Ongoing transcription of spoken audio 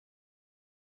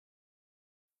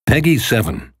Peggy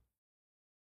 7.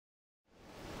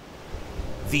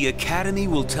 The Academy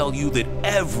will tell you that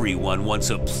everyone wants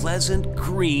a pleasant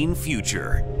green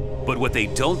future. But what they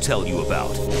don't tell you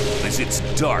about is its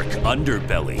dark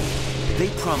underbelly. They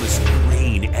promise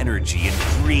green energy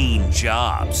and green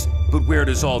jobs. But where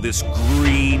does all this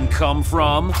green come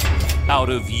from? Out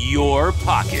of your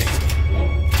pocket.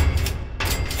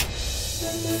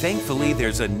 Thankfully,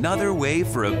 there's another way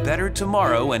for a better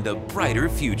tomorrow and a brighter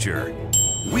future.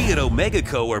 We at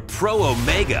OmegaCo are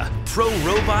pro-Omega,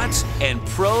 pro-robots, and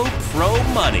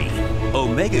pro-money.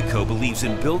 OmegaCo believes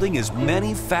in building as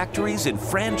many factories and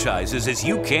franchises as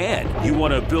you can. You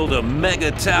want to build a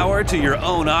mega tower to your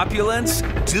own opulence?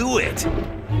 Do it!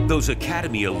 Those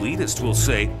Academy elitists will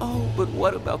say, oh, but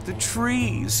what about the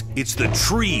trees? It's the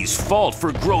trees' fault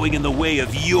for growing in the way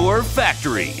of your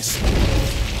factories.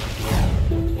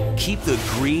 Keep the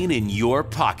green in your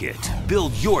pocket.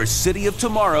 Build your city of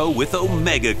tomorrow with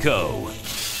OmegaCo.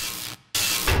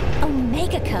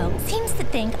 OmegaCo seems to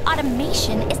think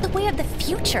automation is the way of the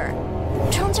future.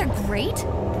 Drones are great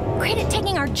at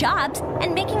taking our jobs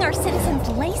and making our citizens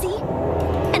lazy.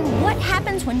 And what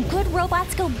happens when good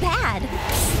robots go bad?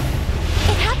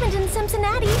 It happened in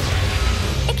Cincinnati.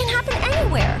 It can happen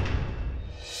anywhere.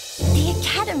 The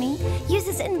Academy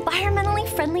uses environmentally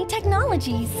friendly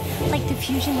technologies like the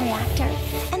fusion reactor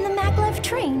and the maglev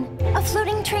train. A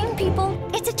floating train, people.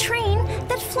 It's a train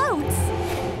that floats.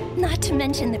 Not to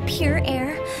mention the pure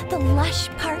air, the lush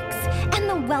parks, and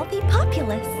the wealthy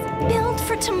populace. Build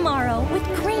for tomorrow with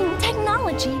green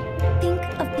technology. Think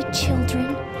of the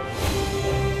children.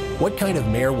 What kind of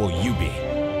mayor will you be?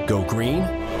 Go green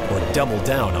or double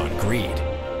down on greed?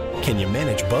 Can you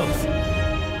manage both?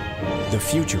 The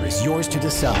future is yours to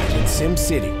decide in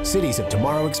SimCity, Cities of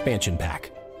Tomorrow expansion pack.